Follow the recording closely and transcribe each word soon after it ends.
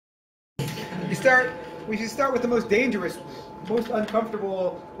We should start with the most dangerous, most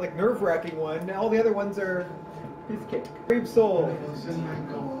uncomfortable, like nerve-wracking one. All the other ones are piece of cake. Brave soul.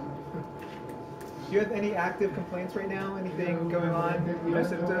 Do you have any active complaints right now? Anything going on? No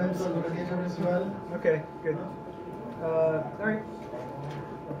symptoms? Okay, good. All right.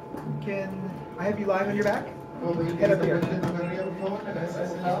 Can I have you lying on your back? Head up here.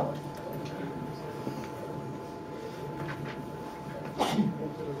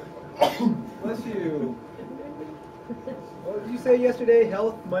 Bless you. What did you say yesterday?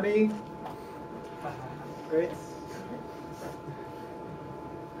 Health, money? Great.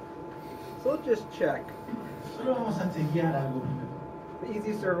 So let's just check. Solo vamos a chequear algo primero. The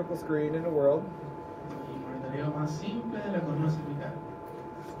easiest cervical screen in the world. El monitoreo más simple de la columna cervical.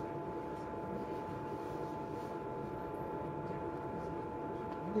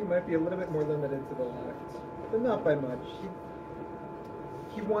 He might be a little bit more limited to the left, but not by much.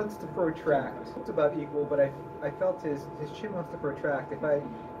 He wants to protract. It's about equal, but I felt his chin wants to protract. If I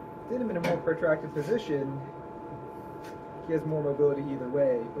did him in a more protracted position, he has more mobility either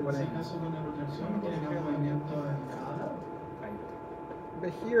way. But,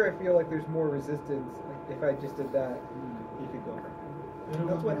 but here I feel like there's more resistance. Like if I just did that, he could go.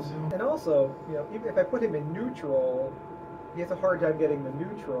 That's what, and also, you know, even if I put him in neutral, he has a hard time getting the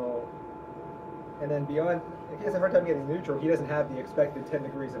neutral. And then beyond, if he has a hard time getting neutral, he doesn't have the expected 10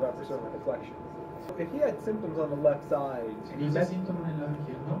 degrees of upper cervical flexion. So if he had symptoms on the left side, he met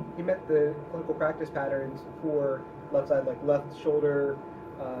the clinical practice patterns for left side, like left shoulder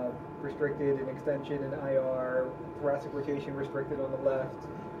restricted in extension and IR, thoracic rotation restricted on the left,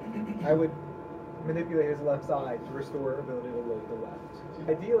 I would manipulate his left side to restore ability to load the left.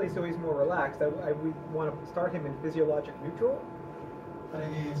 Ideally, so he's more relaxed, I would want to start him in physiologic neutral. Para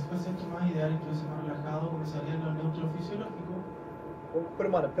que después esto más ideal, entonces más relajado, comenzaría lo neutro fisiológico. Or put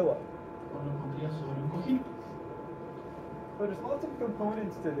him on a pillow. O lo pondría sobre un cojín. So there's lots of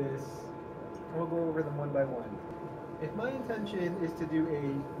components to this. We'll go over them one by one. If my intention is to do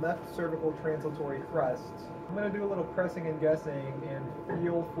a left cervical translatory thrust, I'm going to do a little pressing and guessing and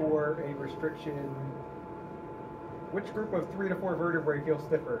feel for a restriction. Which group of 3 to 4 vertebrae feels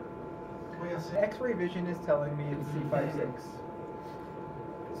stiffer? X-ray vision is telling me it's C5-6.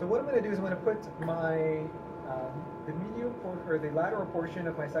 So what I'm going to do is I'm going to put my the medial or the lateral portion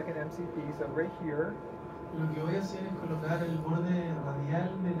of my second MCP, so right here. Lo que voy a hacer es colocar el borde radial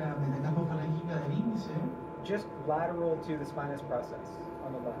de la metacapa falángica del índice. Just lateral to the spinous process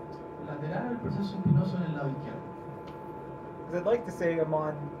on the left. Lateral al proceso espinoso en el lado izquierdo. Because I'd like to say I'm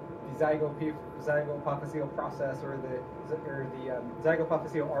on the zygopophyseal process or the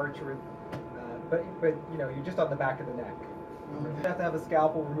zygopophyseal arch, or but you know, you're just on the back of the neck. You have to have a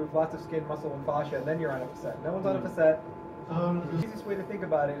scalpel, remove lots of skin, muscle, and fascia, and then you're on a facet. No one's on a facet. The easiest way to think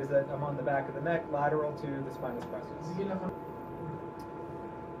about it is that I'm on the back of the neck, lateral to the spinous process.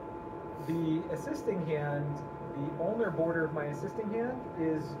 The assisting hand, the ulnar border of my assisting hand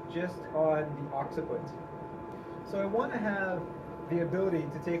is just on the occiput. So I want to have the ability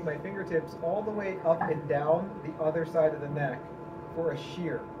to take my fingertips all the way up and down the other side of the neck for a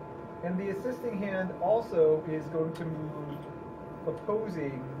shear. And the assisting hand also is going to move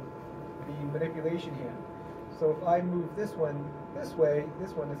opposing the manipulation hand. So if I move this one this way,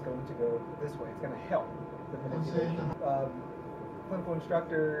 this one is going to go this way. It's going to help the manipulation. Clinical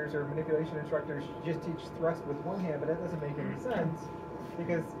instructors or manipulation instructors just teach thrust with one hand, but that doesn't make any sense,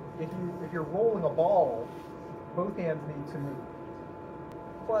 because if you're rolling a ball, both hands need to move.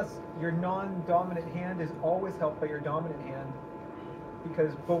 Plus, your non-dominant hand is always helped by your dominant hand,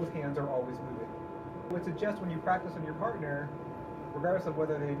 because both hands are always moving. I would suggest when you practice on your partner, regardless of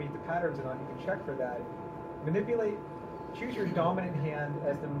whether they meet the patterns or not, you can check for that. Choose your dominant hand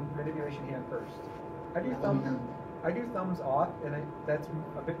as the manipulation hand first. I do thumbs off, and that's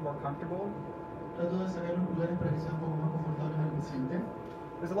a bit more comfortable. There's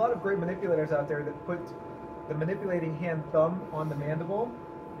a lot of great manipulators out there that put the manipulating hand thumb on the mandible.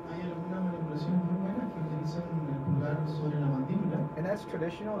 And that's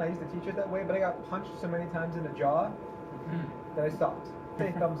traditional, and I used to teach it that way, but I got punched so many times in the jaw that I stopped.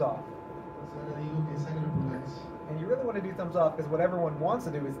 Say thumbs off. And you really want to do thumbs off, because what everyone wants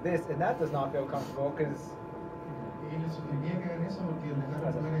to do is this, and that does not feel comfortable, because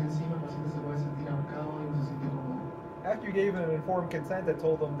after you gave an informed consent that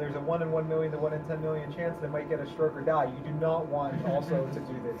told them there's a 1 in 1 million to 1 in 10 million chance they might get a stroke or die, you do not want also to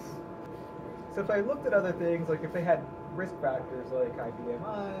do this. So if I looked at other things, like if they had risk factors like high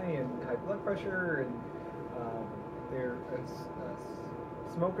BMI and high blood pressure, and they're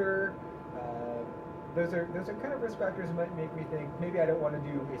a smoker, those are kind of risk factors that might make me think maybe I don't want to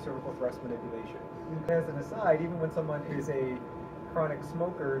do a cervical thrust manipulation. As an aside, even when someone is a chronic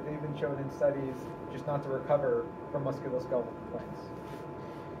smoker, they've been shown in studies just not to recover from musculoskeletal complaints.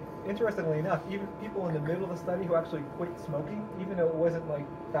 Interestingly enough, even people in the middle of the study who actually quit smoking, even though it wasn't like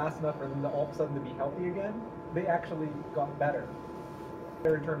fast enough for them to all of a sudden to be healthy again, they actually got better.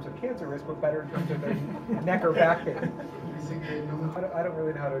 Better in terms of cancer risk, but better in terms of their neck or back pain. I don't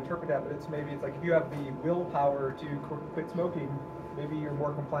really know how to interpret that, but it's like if you have the willpower to quit smoking, maybe you're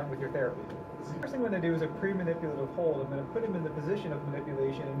more compliant with your therapy. The first thing I'm going to do is a pre-manipulative hold. I'm going to put him in the position of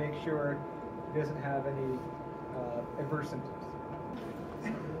manipulation and make sure he doesn't have any adverse symptoms.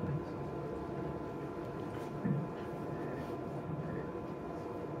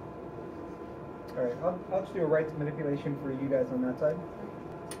 All right, I'll just do a right manipulation for you guys on that side.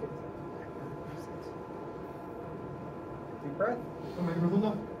 Deep breath.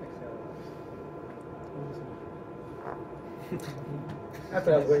 Exhale. That's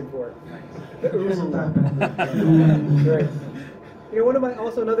what I was waiting for. Great. You know,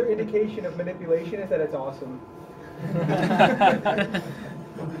 another indication of manipulation is that it's awesome.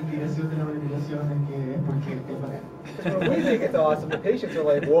 When we think it's awesome, the patients are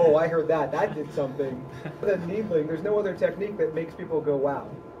like, whoa, I heard that did something. Other than needling, there's no other technique that makes people go, wow.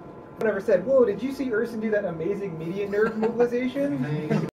 I never said, whoa, did you see Urson do that amazing median nerve mobilization?